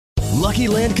Lucky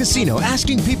Land Casino,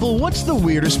 asking people, what's the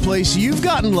weirdest place you've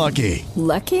gotten lucky?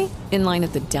 Lucky? In line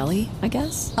at the deli, I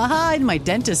guess? Aha, in my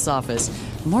dentist's office.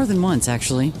 More than once,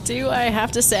 actually. Do I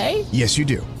have to say? Yes, you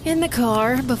do. In the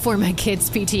car before my kids'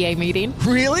 PTA meeting.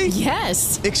 Really?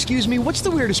 Yes. Excuse me, what's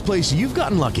the weirdest place you've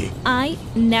gotten lucky? I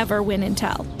never win and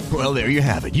tell. Well, there you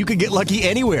have it. You can get lucky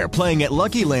anywhere, playing at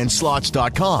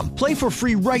LuckyLandSlots.com. Play for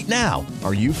free right now.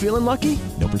 Are you feeling lucky?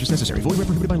 No purchase necessary. Void where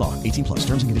prohibited by law. 18 plus.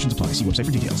 Terms and conditions apply. See website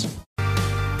for details.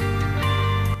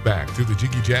 Back to the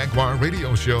Jiggy Jaguar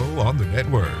radio show on the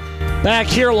network. Back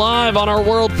here live on our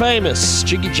world-famous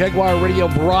Jiggy Jaguar radio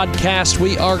broadcast.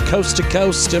 We are coast to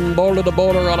coast and border to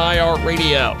border on iHeart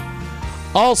Radio.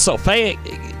 Also,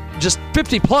 just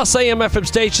 50-plus AM FM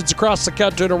stations across the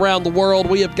country and around the world.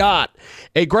 We have got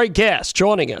a great guest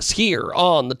joining us here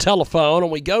on the telephone,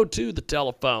 and we go to the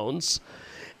telephones.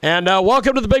 And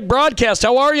welcome to the big broadcast.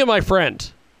 How are you, my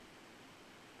friend?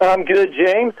 I'm good,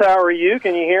 James. How are you?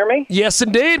 Can you hear me? Yes,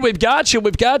 indeed. We've got you.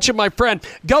 We've got you, my friend.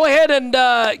 Go ahead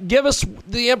and give us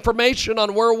the information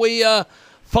on where we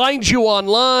find you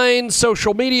online,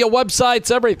 social media, websites,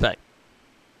 everything.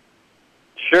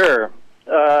 Sure.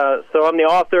 So I'm the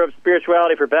author of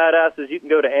Spirituality for Badasses. You can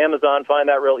go to Amazon, find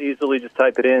that real easily. Just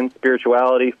type it in,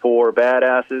 Spirituality for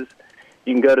Badasses.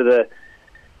 You can go to the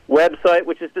website,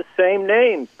 which is the same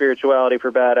name, Spirituality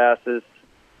for Badasses.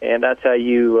 And that's how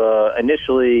you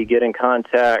initially get in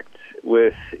contact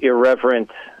with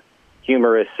irreverent,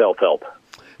 humorous self-help.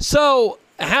 So,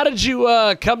 how did you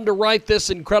come to write this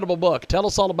incredible book? Tell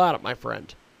us all about it, my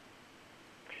friend.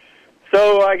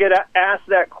 So I get asked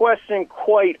that question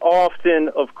quite often,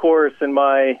 of course, and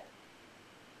my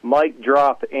mic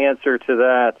drop answer to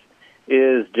that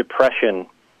is depression.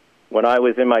 When I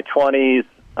was in my 20s,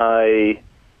 I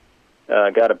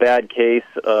got a bad case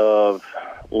of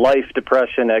life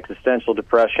depression, existential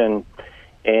depression,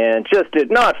 and just did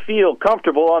not feel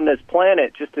comfortable on this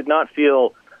planet, just did not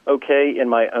feel okay in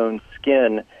my own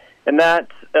skin. And that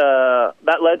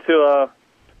led to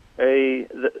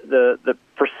the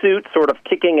pursuit, sort of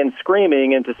kicking and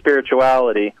screaming into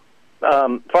spirituality.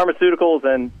 Pharmaceuticals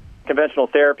and conventional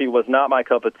therapy was not my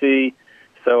cup of tea,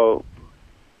 so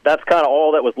that's kind of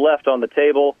all that was left on the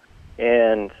table.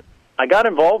 And I got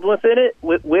involved with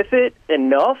it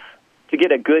enough to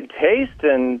get a good taste,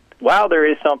 and wow, there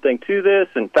is something to this.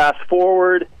 And fast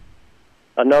forward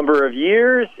a number of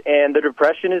years, and the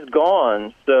depression is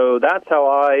gone. So that's how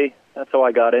I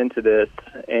got into this.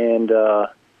 And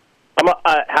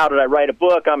how did I write a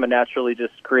book? I'm a naturally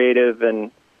just creative and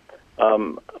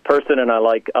person, and I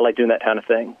like doing that kind of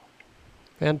thing.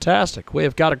 Fantastic. We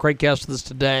have got a great guest with us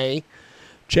today.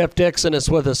 Jeff Dixon is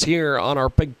with us here on our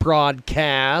big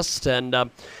broadcast, and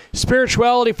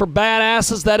Spirituality for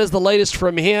Badasses, that is the latest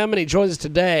from him, and he joins us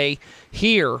today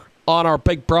here on our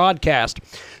big broadcast.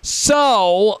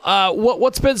 So,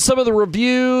 what's been some of the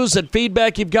reviews and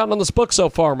feedback you've gotten on this book so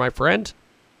far, my friend?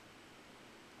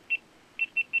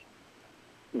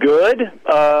 Good.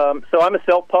 So I'm a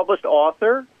self-published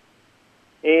author,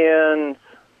 and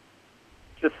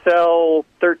to sell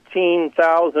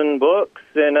 13,000 books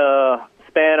in a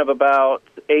span of about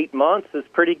 8 months is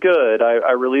pretty good.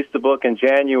 I released the book in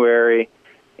January,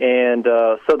 and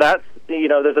so that's,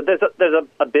 there's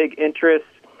a big interest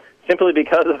simply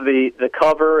because of the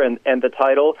cover and the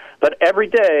title. But every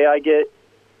day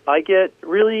I get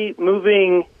really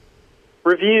moving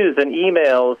reviews and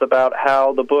emails about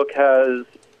how the book has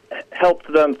helped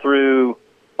them through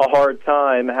a hard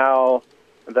time, how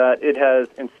that it has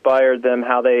inspired them,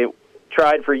 how they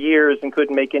tried for years and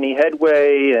couldn't make any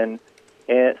headway, and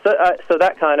so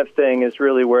that kind of thing is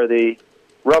really where the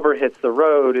rubber hits the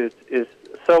road. Is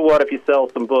so what if you sell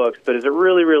some books, but is it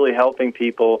really, really helping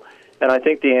people? And I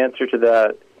think the answer to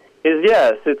that is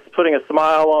yes. It's putting a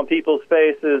smile on people's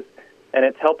faces, and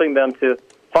it's helping them to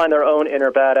find their own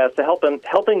inner badass,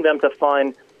 helping them to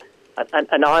find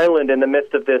an island in the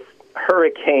midst of this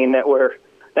hurricane that we're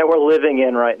living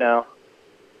in right now.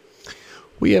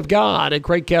 We have got a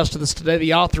great guest with us today.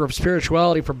 The author of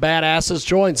Spirituality for Badasses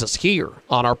joins us here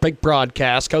on our big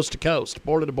broadcast, coast to coast,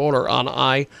 border to border on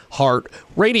iHeart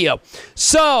Radio.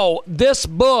 So, this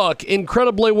book,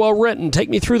 incredibly well written. Take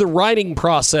me through the writing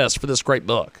process for this great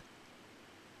book.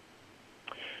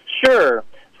 Sure.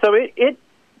 So it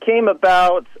came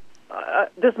about,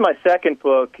 this is my second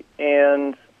book,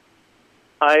 and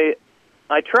I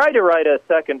tried to write a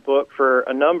second book for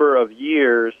a number of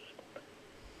years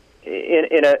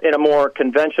in a more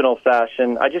conventional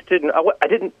fashion. I just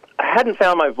I hadn't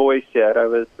found my voice yet. I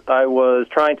was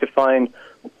trying to find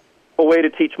a way to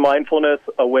teach mindfulness,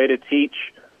 a way to teach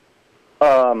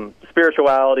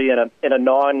spirituality in a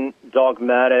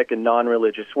non-dogmatic and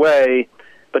non-religious way.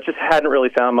 but just hadn't really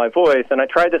found my voice. And I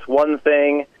tried this one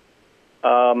thing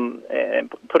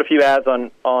and put a few ads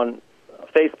on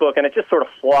Facebook, and it just sort of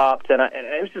flopped, and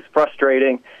it was just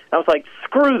frustrating. I was like,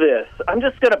 screw this. I'm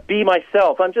just going to be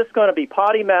myself. I'm just going to be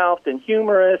potty-mouthed and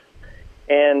humorous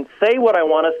and say what I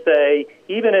want to say,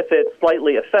 even if it's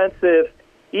slightly offensive,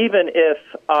 even if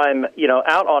I'm,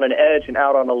 out on an edge and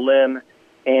out on a limb.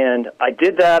 And I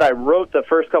did that. I wrote the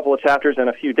first couple of chapters in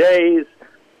a few days.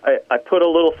 I put a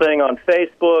little thing on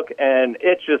Facebook, and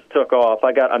it just took off.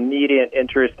 I got immediate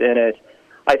interest in it.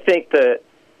 I think that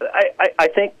I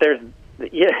think there's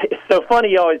it's so funny.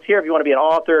 You always hear if you want to be an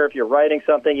author, if you're writing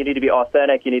something, you need to be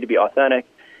authentic. You need to be authentic.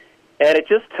 And it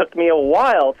just took me a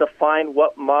while to find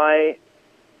what my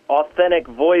authentic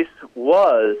voice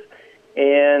was.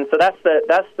 And so that's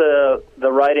the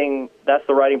writing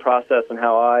process, and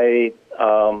how I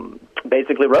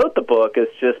basically wrote the book. Is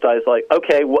just I was like,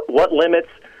 okay, what limits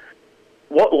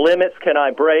can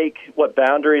I break? What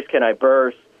boundaries can I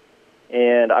burst?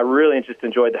 And I really just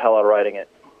enjoyed the hell out of writing it.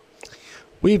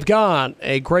 We've got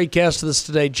a great guest with us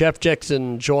today. Jeff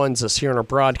Jackson joins us here in our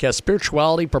broadcast.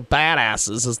 Spirituality for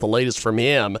Badasses is the latest from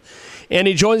him. And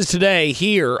he joins us today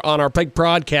here on our big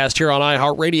broadcast here on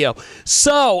iHeartRadio.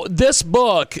 So this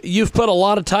book, you've put a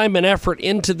lot of time and effort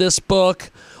into this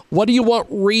book. What do you want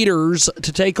readers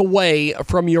to take away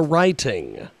from your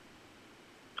writing?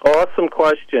 Awesome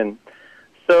question.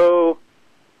 So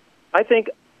I think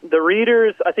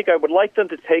I would like them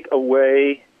to take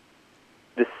away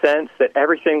the sense that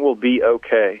everything will be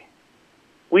okay.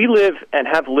 We live and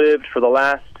have lived for the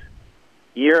last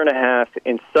year and a half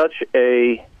in such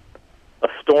a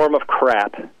storm of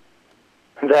crap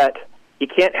that you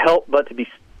can't help but to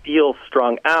feel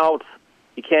strung out.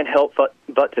 You can't help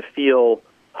but to feel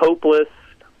hopeless.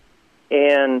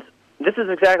 And this is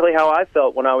exactly how I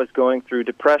felt when I was going through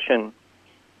depression.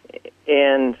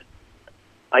 And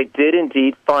I did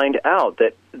indeed find out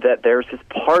that there's this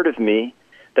part of me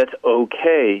that's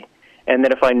okay, and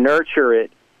that if I nurture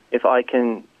it, if I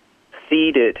can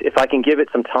feed it, if I can give it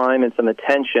some time and some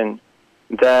attention,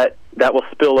 that will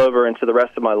spill over into the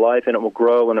rest of my life, and it will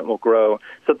grow and it will grow.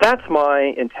 So that's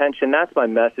my intention, that's my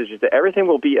message, is that everything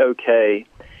will be okay.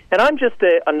 And I'm just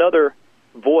another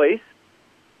voice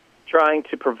trying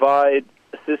to provide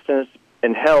assistance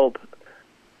and help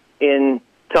in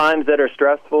times that are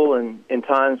stressful and in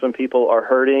times when people are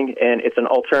hurting, and it's an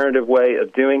alternative way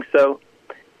of doing so.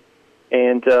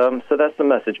 And so that's the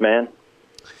message, man.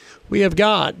 We have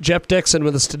got Jeff Dixon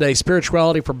with us today,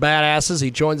 Spirituality for Badasses. He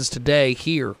joins us today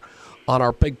here on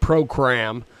our big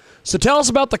program. So tell us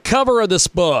about the cover of this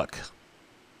book.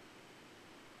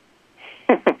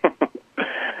 You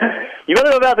want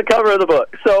to know about the cover of the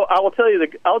book? So I will tell you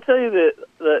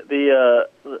the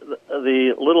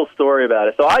little story about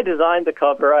it. So I designed the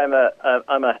cover. I'm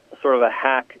a sort of a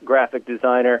hack graphic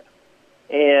designer,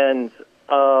 and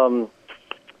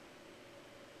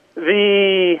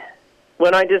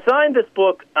when I designed this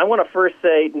book, I want to first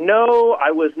say, no,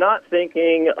 I was not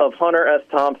thinking of Hunter S.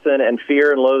 Thompson and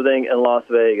Fear and Loathing in Las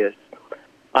Vegas.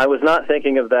 I was not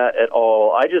thinking of that at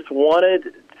all. I just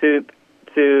wanted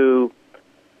to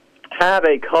have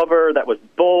a cover that was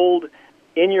bold,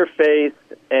 in your face,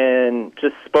 and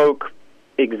just spoke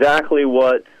exactly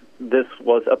what this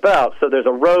was about. So there's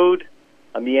a road,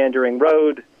 a meandering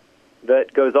road,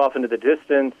 that goes off into the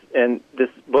distance, and this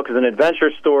book is an adventure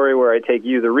story where I take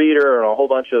you, the reader, on a whole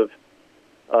bunch of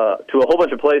to a whole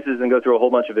bunch of places and go through a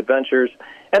whole bunch of adventures.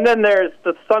 And then there's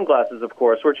the sunglasses, of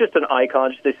course, where it's just an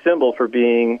icon, just a symbol for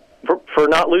for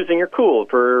not losing your cool,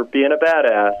 for being a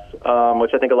badass,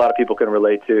 which I think a lot of people can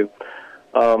relate to.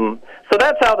 So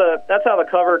that's how the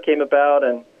cover came about,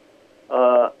 and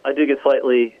I do get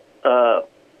slightly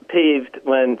peeved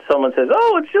when someone says,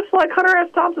 "Oh, it's just like Hunter S.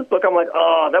 Thompson's book." I'm like,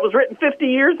 "Oh, that was written 50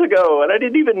 years ago, and I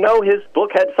didn't even know his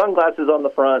book had sunglasses on the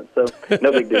front." So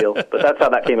no big deal. But that's how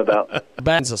that came about.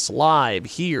 Bands us live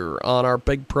here on our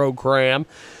big program.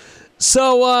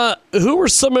 So, who were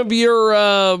some of your,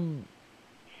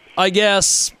 I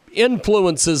guess,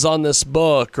 influences on this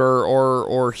book,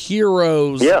 or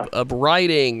heroes of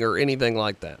writing, or anything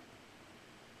like that?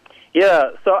 Yeah,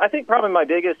 so I think probably my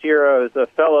biggest hero is a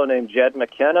fellow named Jed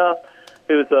McKenna,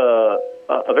 who's a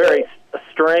very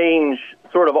strange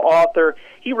sort of author.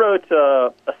 He wrote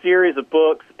a series of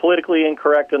books, Politically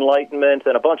Incorrect Enlightenment,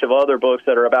 and a bunch of other books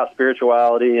that are about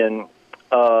spirituality and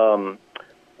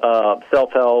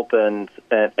self-help and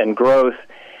growth.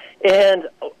 And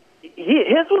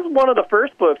his was one of the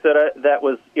first books that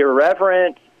was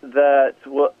irreverent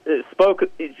spoke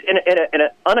in an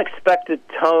unexpected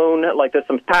tone. Like there's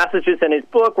some passages in his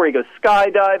book where he goes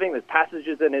skydiving. There's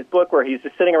passages in his book where he's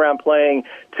just sitting around playing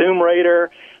Tomb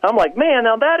Raider. I'm like, man,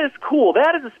 now that is cool.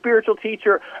 That is a spiritual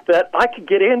teacher that I could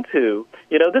get into.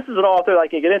 This is an author that I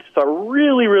can get into. So I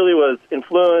really, really was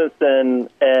influenced and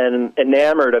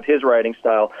enamored of his writing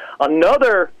style.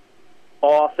 Another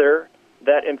author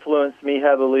that influenced me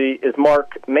heavily is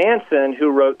Mark Manson,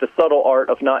 who wrote The Subtle Art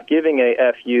of Not Giving a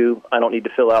F-U. I don't need to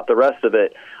fill out the rest of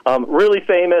it. Really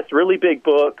famous, really big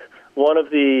book. One of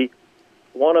the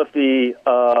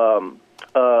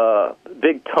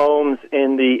big tomes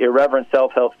in the irreverent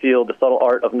self-help field, The Subtle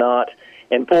Art of Not.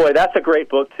 And boy, that's a great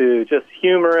book too. Just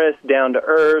humorous, down to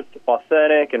earth,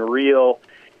 authentic, and real.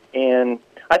 And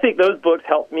I think those books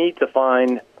helped me to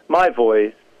find my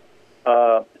voice.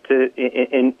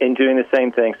 In doing the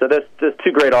same thing. So there's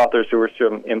two great authors who were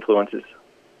some influences.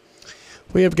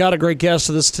 We have got a great guest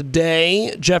with us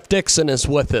today. Jeff Dixon is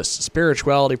with us.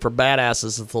 Spirituality for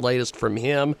Badasses is the latest from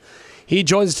him. He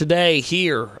joins us today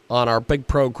here on our big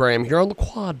program here on the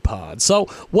Quad Pod. So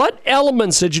what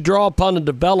elements did you draw upon to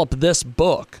develop this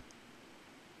book?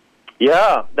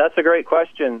 Yeah, that's a great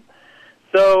question.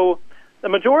 So the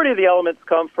majority of the elements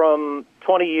come from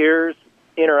 20 years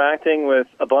interacting with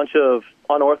a bunch of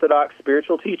unorthodox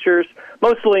spiritual teachers,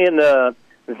 mostly in the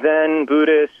Zen,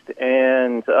 Buddhist,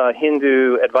 and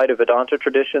Hindu Advaita Vedanta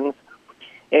traditions,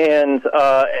 and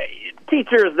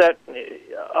teachers that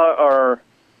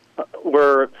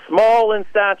were small in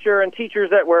stature and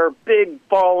teachers that were big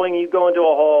following. You go into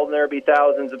a hall and there'd be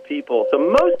thousands of people. So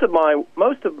most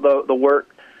of the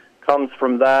work comes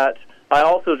from that. I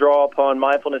also draw upon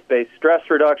mindfulness-based stress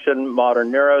reduction,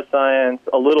 modern neuroscience,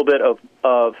 a little bit of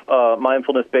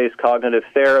mindfulness-based cognitive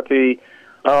therapy,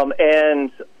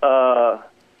 and a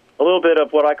little bit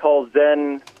of what I call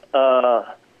Zen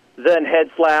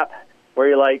head slap, where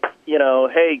you're like,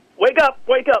 hey, wake up,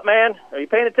 man. Are you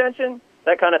paying attention?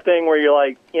 That kind of thing where you're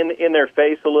like in their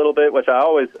face a little bit, which I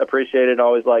always appreciated and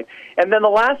always liked. And then the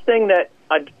last thing that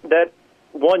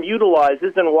one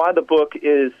utilizes and why the book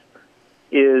is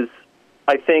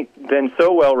I think been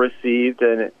so well received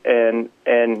and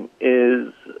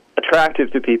is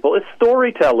attractive to people is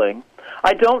storytelling.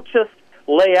 I don't just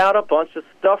lay out a bunch of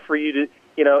stuff for you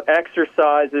to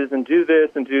exercises and do this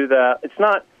and do that. It's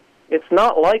not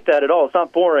like that at all. It's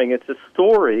not boring. It's a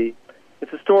story.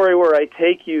 It's a story where I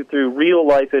take you through real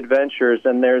life adventures,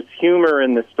 and there's humor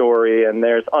in the story, and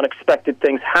there's unexpected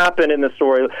things happen in the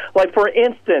story. Like for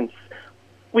instance,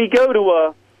 we go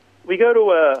to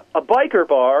a biker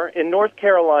bar in North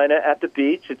Carolina at the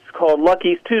beach. It's called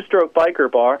Lucky's Two-Stroke Biker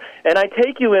Bar, and I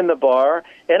take you in the bar,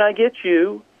 and I get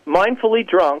you mindfully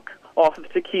drunk off of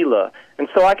tequila. And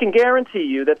so I can guarantee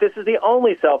you that this is the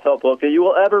only self-help book that you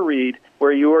will ever read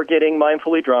where you are getting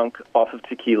mindfully drunk off of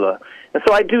tequila. And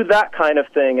so I do that kind of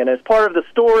thing, and as part of the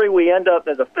story,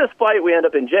 there's a fist fight, we end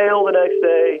up in jail the next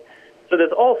day. So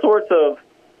there's all sorts of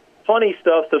funny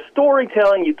stuff. So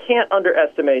storytelling, you can't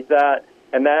underestimate that.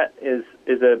 And that is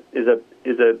a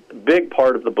big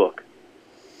part of the book.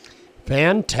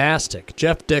 Fantastic.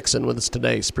 Jeff Dixon with us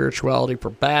today, Spirituality for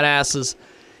Badasses.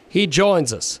 He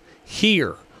joins us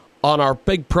here on our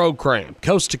big program,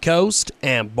 Coast to Coast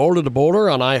and Border to Border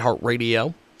on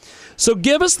iHeartRadio. So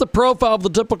give us the profile of the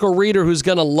typical reader who's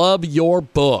going to love your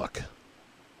book.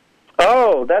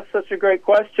 Oh, that's such a great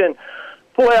question.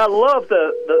 Boy, I love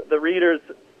the readers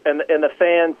and the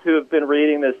fans who have been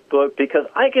reading this book, because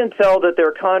I can tell that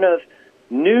they're kind of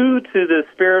new to the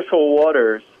spiritual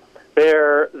waters.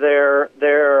 They're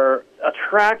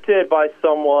attracted by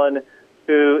someone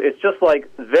who is just like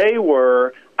they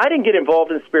were. I didn't get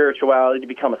involved in spirituality to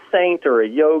become a saint or a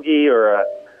yogi or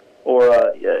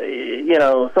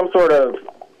some sort of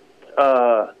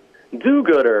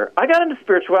do-gooder. I got into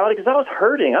spirituality because I was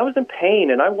hurting. I was in pain,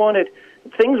 and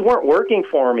things weren't working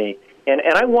for me. And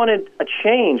I wanted a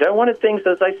change. I wanted things,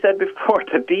 as I said before,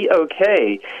 to be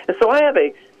okay. And so I have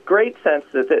a great sense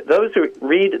that those who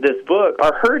read this book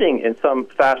are hurting in some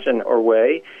fashion or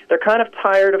way. They're kind of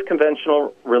tired of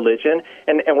conventional religion,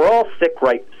 and we're all sick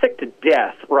to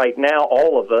death right now,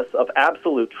 all of us, of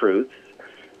absolute truths.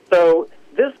 So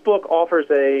this book offers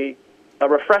a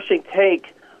refreshing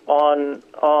take on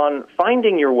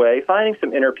finding your way, finding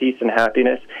some inner peace and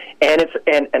happiness, and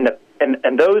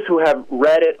those who have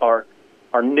read it are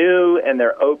new and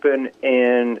they're open,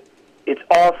 and it's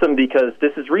awesome because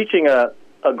this is reaching a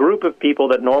group of people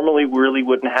that normally really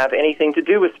wouldn't have anything to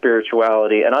do with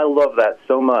spirituality, and I love that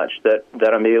so much that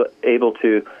I'm able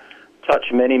to touch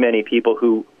many, many people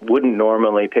who wouldn't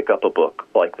normally pick up a book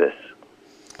like this.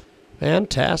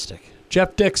 Fantastic.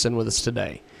 Jeff Dixon with us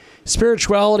today.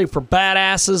 Spirituality for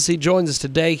Badasses. He joins us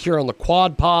today here on the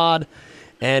Quad Pod,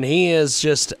 and he is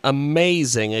just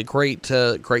amazing. A great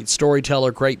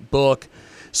storyteller, great book.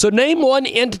 So name one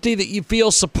entity that you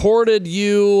feel supported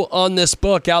you on this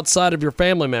book outside of your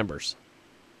family members.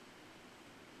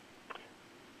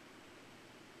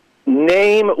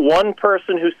 Name one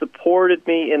person who supported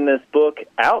me in this book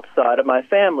outside of my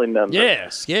family members.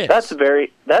 Yes. That's a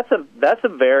very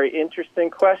interesting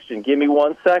question. Give me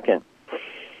 1 second.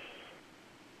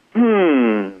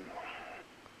 I'm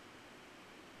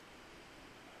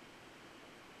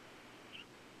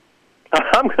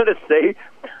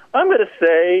going to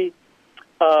say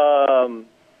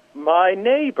my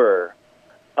neighbor.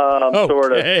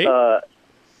 Sort of.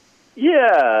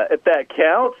 Yeah, if that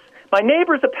counts. My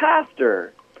neighbor's a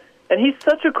pastor, and he's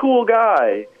such a cool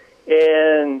guy,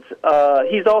 and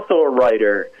he's also a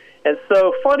writer. And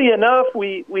so, funny enough,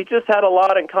 we just had a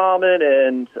lot in common,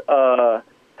 and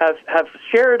have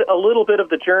shared a little bit of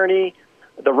the journey,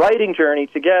 the writing journey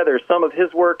together. Some of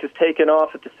his work has taken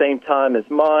off at the same time as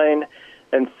mine,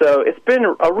 and so it's been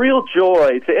a real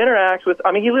joy to interact with.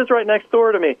 I mean, he lives right next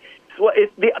door to me.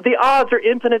 The odds are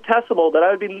infinitesimal that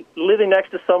I would be living next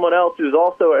to someone else who's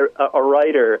also a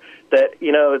writer that,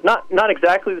 is not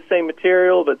exactly the same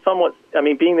material, but somewhat,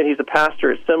 being that he's a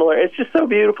pastor is similar. It's just so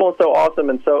beautiful and so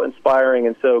awesome and so inspiring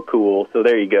and so cool. So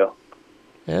there you go.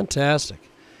 Fantastic.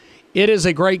 It is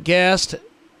a great guest,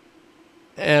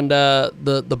 and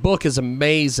the book is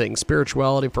amazing,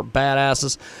 Spirituality for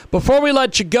Badasses. Before we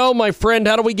let you go, my friend,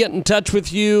 how do we get in touch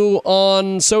with you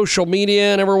on social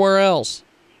media and everywhere else?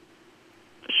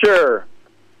 Sure.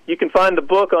 You can find the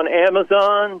book on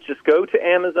Amazon. Just go to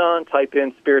Amazon, type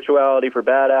in Spirituality for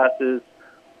Badasses.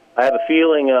 I have a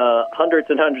feeling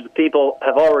hundreds and hundreds of people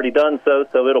have already done so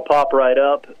it'll pop right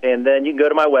up. And then you can go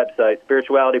to my website,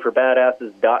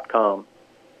 spiritualityforbadasses.com.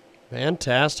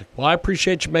 Fantastic. Well, I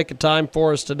appreciate you making time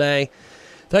for us today.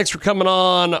 Thanks for coming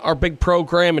on our big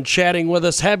program and chatting with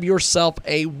us. Have yourself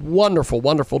a wonderful,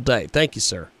 wonderful day. Thank you,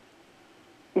 sir.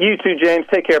 You too, James.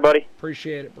 Take care, buddy.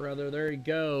 Appreciate it, brother. There he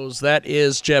goes. That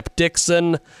is Jeff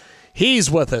Dixon. He's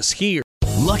with us here.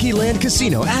 Lucky Land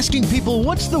Casino, asking people,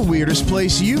 what's the weirdest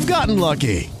place you've gotten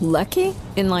lucky? Lucky?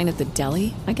 In line at the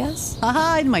deli, I guess?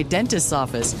 Aha, in my dentist's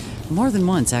office. More than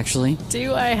once, actually.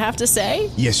 Do I have to say?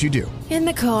 Yes, you do. In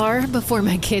the car before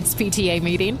my kids' PTA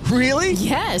meeting. Really?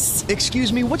 Yes.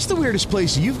 Excuse me, what's the weirdest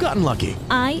place you've gotten lucky?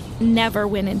 I never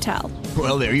win and tell.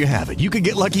 Well, there you have it. You can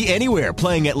get lucky anywhere,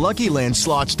 playing at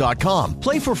LuckyLandSlots.com.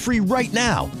 Play for free right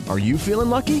now. Are you feeling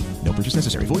lucky? No purchase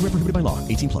necessary. Void where prohibited by law.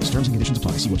 18+. Terms and conditions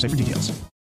apply. See website for details.